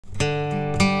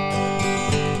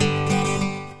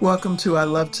Welcome to I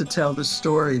Love to Tell the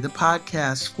Story, the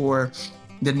podcast for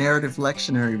the Narrative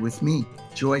Lectionary with me,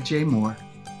 Joy J. Moore.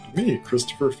 Me,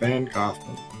 Kristofer Phan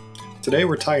Coffman. Today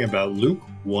we're talking about Luke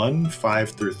 1, 5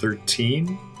 through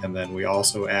 13, and then we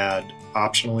also add,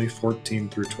 optionally, 14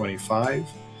 through 25,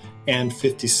 and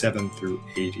 57 through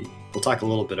 80. We'll talk a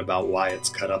little bit about why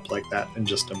it's cut up like that in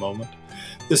just a moment.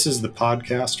 This is the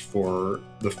podcast for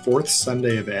the fourth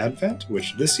Sunday of Advent,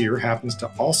 which this year happens to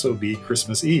also be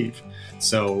Christmas Eve.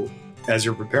 So as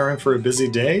you're preparing for a busy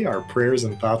day, our prayers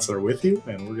and thoughts are with you,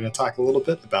 and we're going to talk a little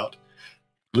bit about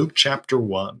Luke chapter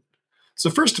 1. So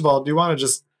first of all, do you want to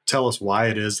just tell us why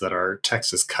it is that our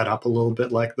text is cut up a little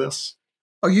bit like this?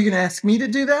 Are you going to ask me to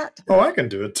do that? Oh, I can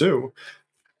do it too.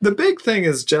 The big thing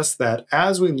is just that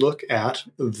as we look at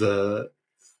the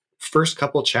first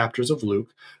couple chapters of Luke,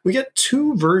 we get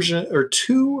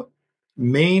two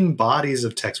main bodies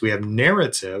of text. We have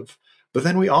narrative, but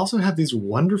then we also have these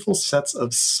wonderful sets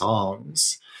of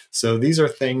songs. So these are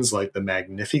things like the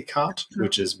Magnificat,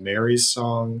 which is Mary's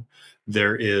song.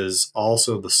 There is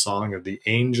also the Song of the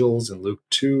Angels in Luke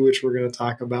 2, which we're going to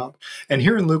talk about. And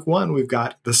here in Luke 1, we've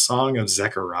got the Song of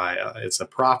Zechariah. It's a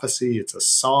prophecy. It's a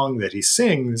song that he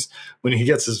sings when he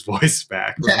gets his voice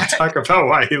back. We're going to talk about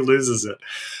why he loses it.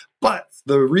 But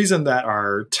the reason that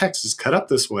our text is cut up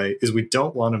this way is we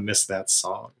don't want to miss that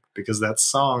song, because that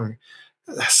song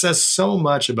says so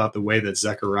much about the way that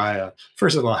Zechariah,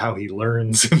 first of all, how he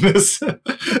learns in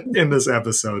this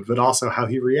episode, but also how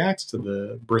he reacts to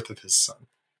the birth of his son.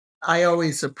 I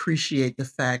always appreciate the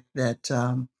fact that,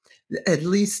 at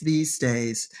least these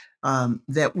days,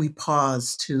 that we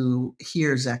pause to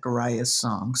hear Zechariah's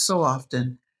song. So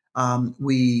often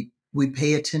we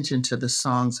pay attention to the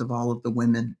songs of all of the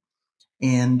women.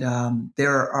 And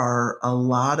there are a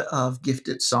lot of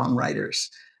gifted songwriters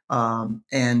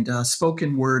and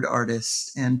spoken word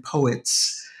artists and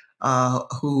poets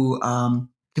who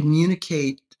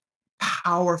communicate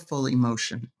powerful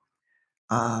emotion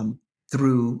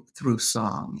through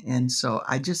song. And so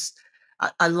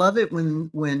I love it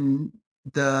when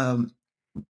the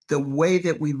way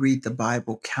that we read the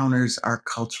Bible counters our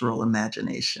cultural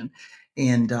imagination.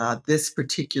 And this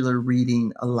particular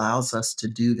reading allows us to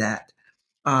do that.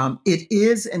 It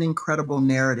is an incredible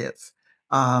narrative.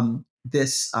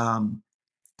 This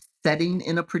setting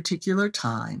in a particular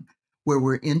time where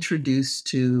we're introduced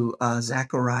to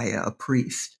Zechariah, a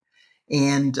priest,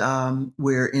 and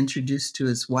we're introduced to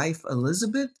his wife,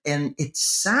 Elizabeth, and it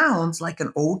sounds like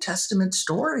an Old Testament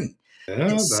story.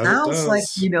 Yeah, It sounds like,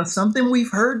 something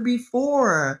we've heard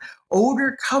before.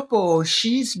 Older couple,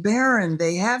 she's barren,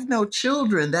 they have no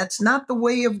children. That's not the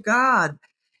way of God.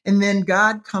 And then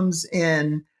God comes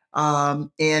in, and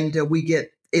we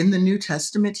get in the New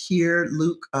Testament here,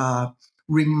 Luke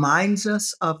reminds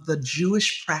us of the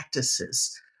Jewish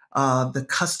practices, the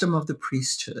custom of the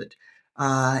priesthood,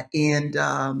 and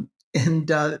then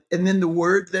the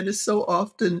word that is so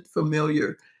often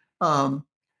familiar.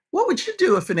 What would you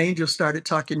do if an angel started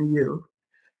talking to you?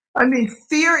 I mean,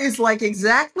 fear is like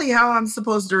exactly how I'm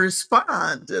supposed to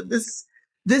respond. This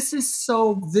is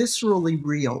so viscerally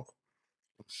real.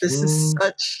 This is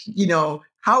such,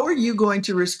 how are you going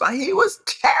to respond? He was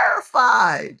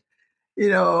terrified,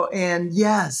 and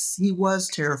yes, he was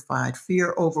terrified.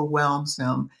 Fear overwhelms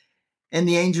him. And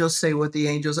the angels say what the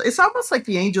angels, it's almost like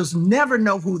the angels never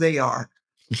know who they are.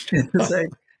 It's like,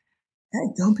 hey,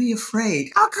 don't be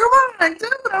afraid. Oh, come on,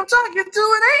 dude, I'm talking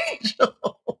to an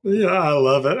angel. Yeah, I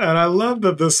love it. And I love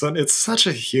that this one, it's such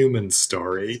a human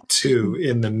story, too,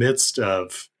 in the midst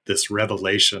of this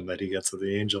revelation that he gets of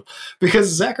the angel. Because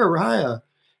Zechariah,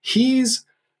 he's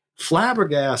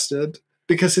flabbergasted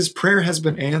because his prayer has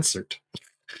been answered.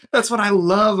 That's what I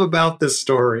love about this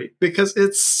story, because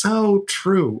it's so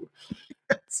true.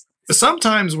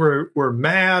 Sometimes we're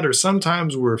mad, or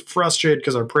sometimes we're frustrated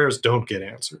because our prayers don't get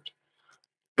answered.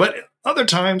 But other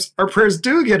times, our prayers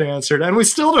do get answered, and we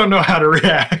still don't know how to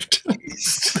react.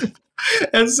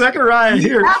 And Zechariah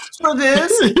here asked for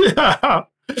this. Yeah.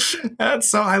 And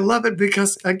so I love it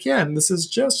because, again, this is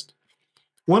just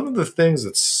one of the things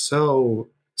that's so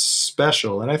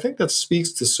special, and I think that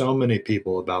speaks to so many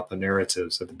people about the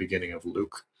narratives at the beginning of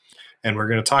Luke. And we're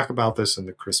going to talk about this in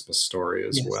the Christmas story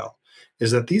as well,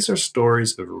 is that these are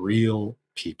stories of real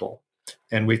people.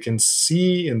 And we can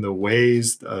see in the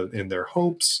ways, in their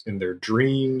hopes, in their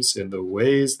dreams, in the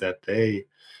ways that they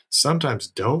sometimes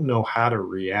don't know how to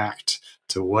react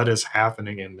to what is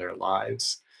happening in their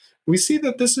lives. We see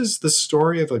that this is the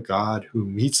story of a God who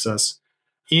meets us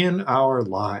in our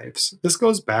lives. This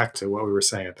goes back to what we were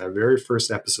saying at that very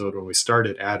first episode when we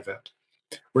started Advent.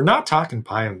 We're not talking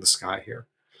pie in the sky here.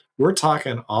 We're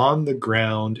talking on the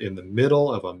ground in the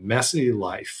middle of a messy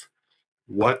life.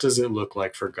 What does it look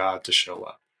like for God to show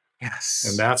up? And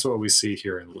Yes. that's what we see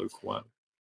here in Luke 1.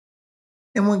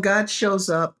 And when God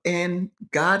shows up and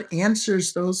God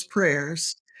answers those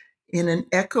prayers in an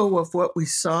echo of what we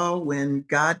saw when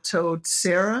God told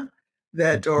Sarah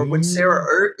that, or when Sarah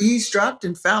Mm-hmm. eavesdropped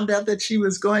and found out that she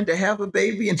was going to have a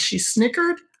baby and she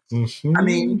snickered. I Mm-hmm.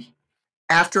 mean,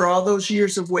 after all those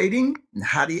years of waiting,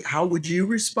 how would you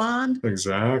respond?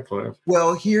 Exactly.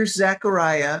 Well, here's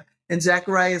Zechariah, and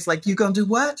Zechariah is like, "You gonna do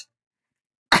what?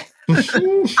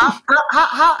 How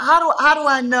do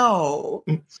I know?"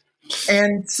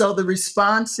 And so the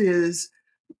response is,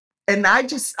 and I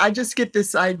just get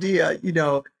this idea,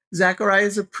 Zechariah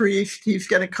is a priest. He's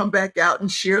going to come back out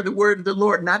and share the word of the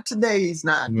Lord. Not today, he's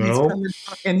not. He's No. coming,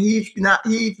 and he's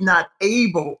not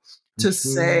able to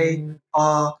say Mm-hmm.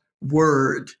 a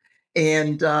word,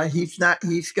 and he's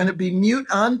going to be mute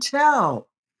until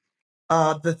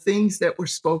the things that were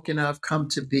spoken of come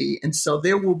to be. And so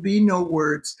there will be no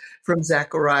words from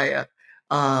Zechariah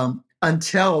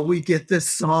until we get this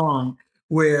song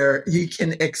where he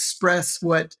can express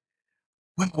what,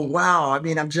 well, wow. I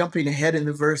mean, I'm jumping ahead in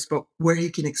the verse, but where he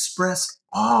can express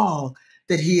all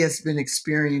that he has been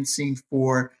experiencing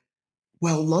for,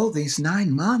 well, lo, these 9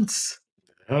 months,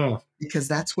 Yeah. because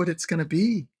that's what it's going to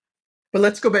be. But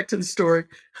let's go back to the story.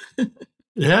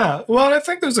 Yeah. Well, I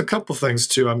think there's a couple things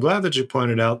too. I'm glad that you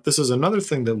pointed out this is another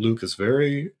thing that Luke is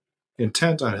very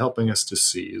intent on helping us to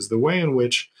see is the way in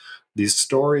which these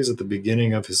stories at the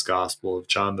beginning of his gospel of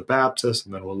John the Baptist,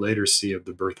 and then we'll later see of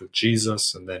the birth of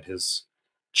Jesus and then his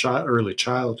early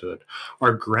childhood,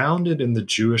 are grounded in the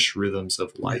Jewish rhythms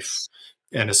of life. Yes.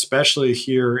 And especially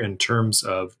here in terms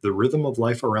of the rhythm of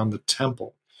life around the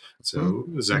temple. So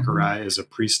Mm-hmm. Zechariah is a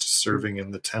priest serving in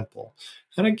the temple.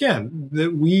 And again,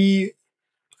 that we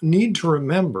need to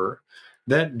remember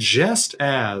that just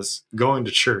as going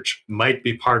to church might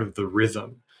be part of the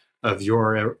rhythm of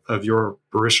your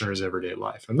parishioners' everyday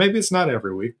life, and maybe it's not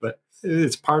every week, but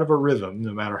it's part of a rhythm,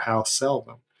 no matter how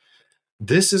seldom.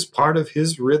 This is part of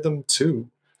his rhythm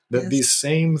too. That Yes.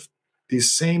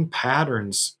 these same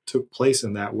patterns took place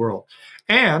in that world.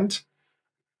 And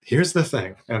here's the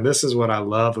thing, and this is what I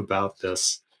love about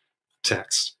this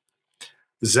text.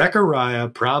 Zechariah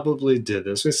probably did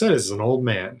this. We said he's an old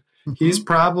man. He's Mm-hmm.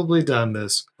 probably done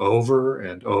this over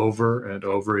and over and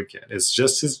over again. It's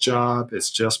just his job, it's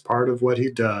just part of what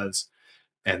he does.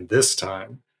 And this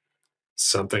time,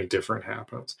 something different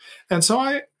happens. And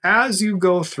so as you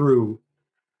go through,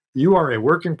 you are a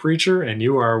working preacher and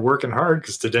you are working hard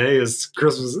because today is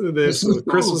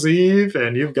Christmas Eve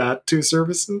and you've got 2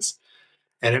 services.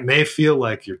 And it may feel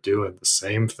like you're doing the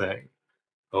same thing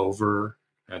over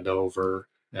and over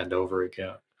and over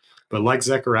again. But like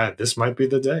Zechariah, this might be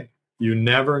the day. You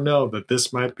never know that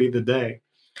this might be the day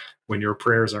when your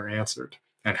prayers are answered.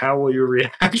 And how will you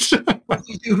react?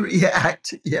 You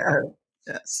react. Yeah.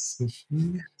 Yes.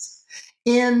 Yes.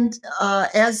 And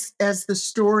as the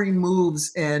story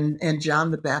moves and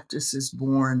John the Baptist is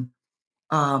born,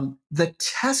 the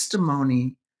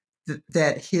testimony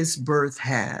that his birth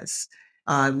has,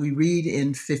 we read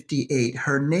in 58,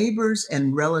 her neighbors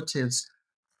and relatives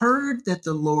heard that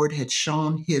the Lord had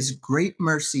shown his great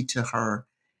mercy to her,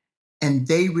 and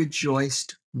they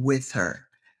rejoiced with her.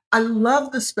 I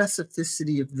love the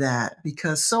specificity of that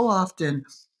because so often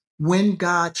when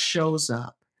God shows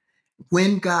up,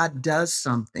 when God does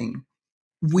something,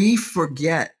 we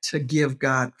forget to give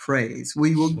God praise.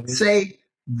 We will say,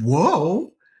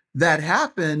 whoa, that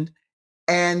happened.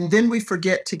 And then we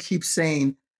forget to keep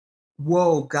saying,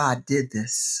 whoa, God did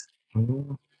this.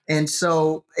 And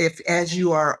so, if as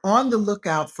you are on the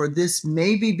lookout for this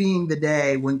maybe being the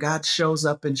day when God shows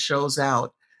up and shows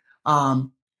out,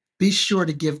 um, be sure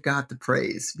to give God the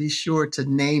praise. Be sure to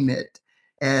name it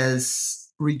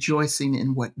as rejoicing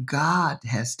in what God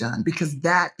has done, because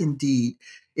that indeed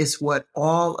is what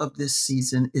all of this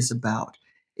season is about.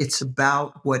 It's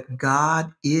about what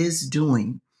God is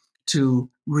doing to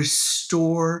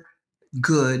restore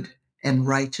good and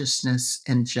righteousness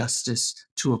and justice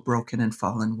to a broken and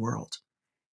fallen world.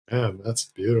 Yeah, that's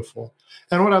beautiful.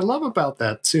 And what I love about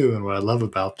that too, and what I love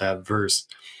about that verse,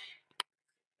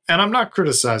 and I'm not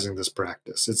criticizing this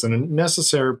practice, it's a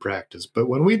necessary practice, but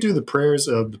when we do the prayers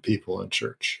of the people in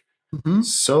church, Mhm.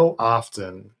 so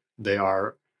often they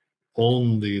are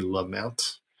only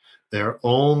lament. They're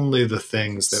only the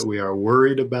things that Yes. we are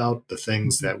worried about, the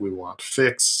things Mhm. that we want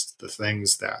fixed, the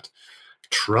things that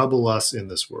trouble us in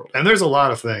this world. And there's a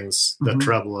lot of things that Mhm.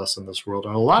 trouble us in this world,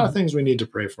 and a lot of Mhm. things we need to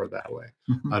pray for that way.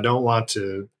 Mhm. I don't want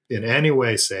to in any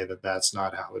way say that that's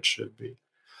not how it should be.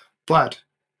 But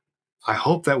I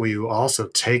hope that we also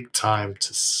take time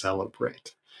to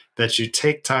celebrate, that you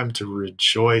take time to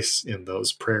rejoice in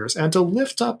those prayers and to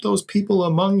lift up those people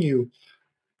among you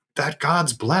that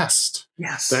God's blessed,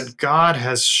 Yes. that God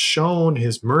has shown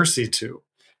his mercy to,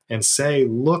 and say,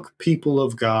 look, people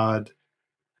of God,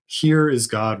 here is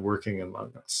God working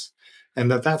among us. And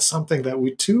that's something that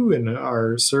we too in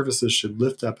our services should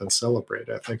lift up and celebrate,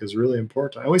 I think is really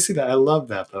important. I always see that. I love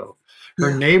that though. Her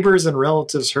Yeah. neighbors and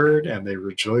relatives heard and they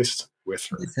rejoiced with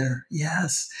her. With her.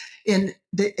 Yes. And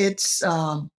it's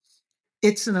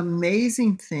an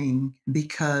amazing thing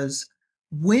because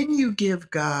when you give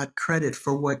God credit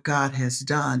for what God has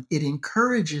done, it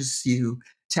encourages you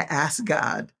to ask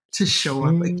God to show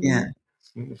up Mm-hmm. again.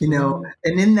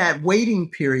 And in that waiting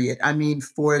period, I mean,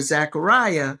 for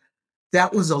Zechariah,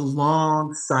 that was a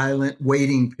long, silent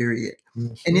waiting period.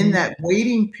 And in Mm-hmm. that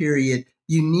waiting period,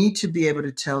 you need to be able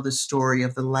to tell the story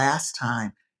of the last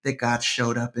time that God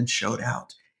showed up and showed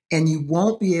out. And you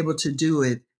won't be able to do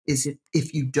it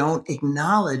if you don't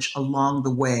acknowledge along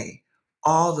the way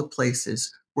all the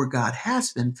places where God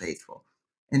has been faithful.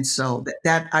 And so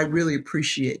that I really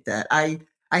appreciate that. I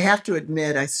have to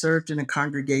admit, I served in a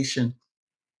congregation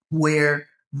where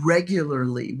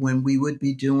regularly, when we would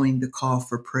be doing the call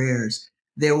for prayers,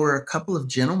 there were a couple of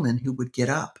gentlemen who would get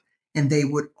up and they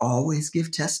would always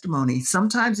give testimony.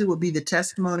 Sometimes it would be the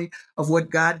testimony of what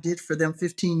God did for them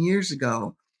 15 years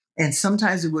ago. And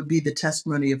sometimes it would be the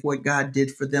testimony of what God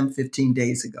did for them 15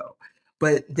 days ago.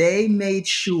 But they made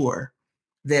sure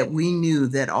that we knew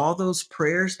that all those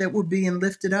prayers that were being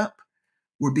lifted up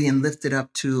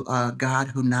to a God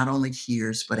who not only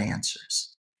hears, but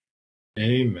answers.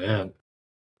 Amen.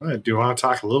 All right, do you want to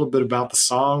talk a little bit about the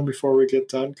song before we get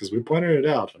done? Because we pointed it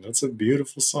out, and it's a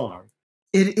beautiful song.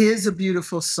 It is a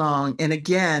beautiful song. And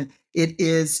again, it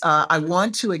is, I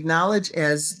want to acknowledge,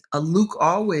 as Luke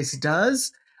always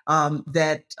does,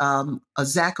 that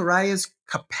Zechariah's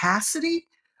capacity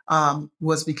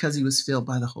was because he was filled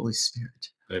by the Holy Spirit.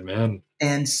 Amen.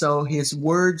 And so his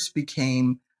words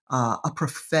became a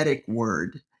prophetic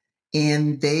word.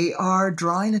 And they are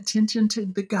drawing attention to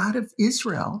the God of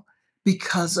Israel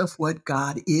because of what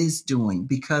God is doing,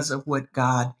 because of what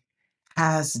God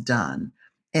has done.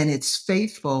 And it's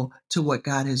faithful to what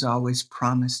God has always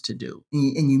promised to do.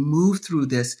 And you move through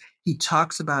this. He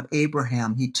talks about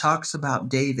Abraham. He talks about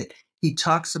David. He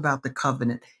talks about the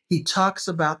covenant. He talks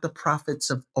about the prophets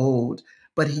of old.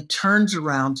 But he turns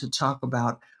around to talk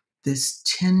about this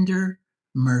tender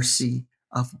mercy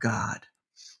of God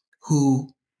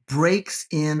who breaks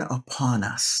in upon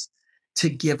us to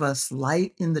give us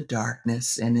light in the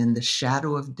darkness and in the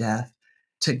shadow of death,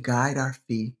 to guide our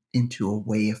feet into a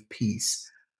way of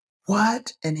peace.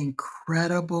 What an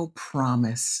incredible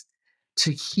promise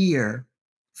to hear,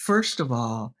 first of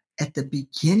all, at the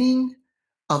beginning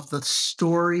of the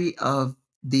story of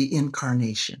the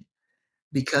incarnation,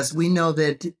 because we know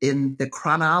that in the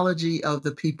chronology of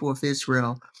the people of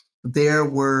Israel, there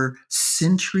were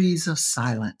centuries of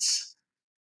silence,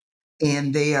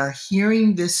 and they are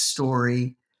hearing this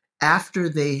story after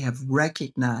they have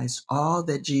recognized all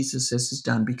that Jesus has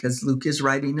done, because Luke is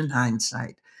writing in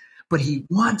hindsight. But he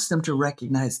wants them to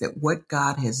recognize that what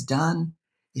God has done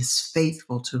is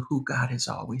faithful to who God has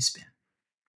always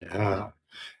been. Yeah.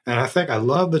 And I think I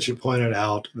love that you pointed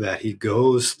out that he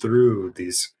goes through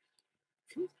these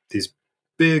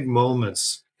big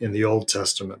moments in the Old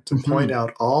Testament to point Mhm.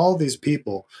 out all these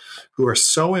people who are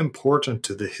so important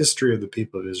to the history of the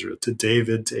people of Israel, to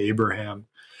David, to Abraham.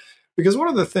 Because one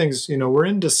of the things, we're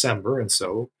in December, and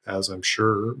so, as I'm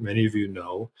sure many of you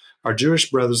know, our Jewish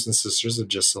brothers and sisters have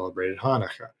just celebrated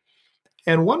Hanukkah.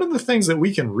 And one of the things that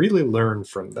we can really learn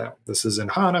from them, this is in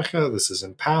Hanukkah, this is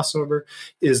in Passover,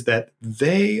 is that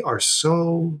they are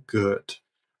so good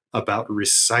about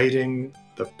reciting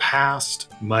the past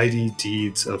mighty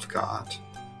deeds of God.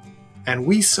 And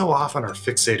we so often are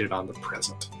fixated on the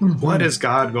present. What is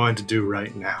God going to do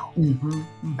right now?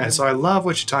 And so I love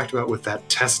what you talked about with that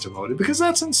testimony, because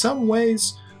that's in some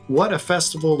ways what a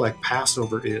festival like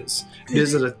Passover is.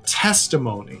 Is it a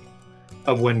testimony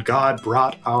of when God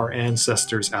brought our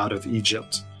ancestors out of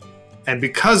Egypt? And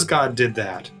because God did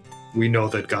that, we know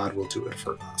that God will do it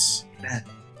for us.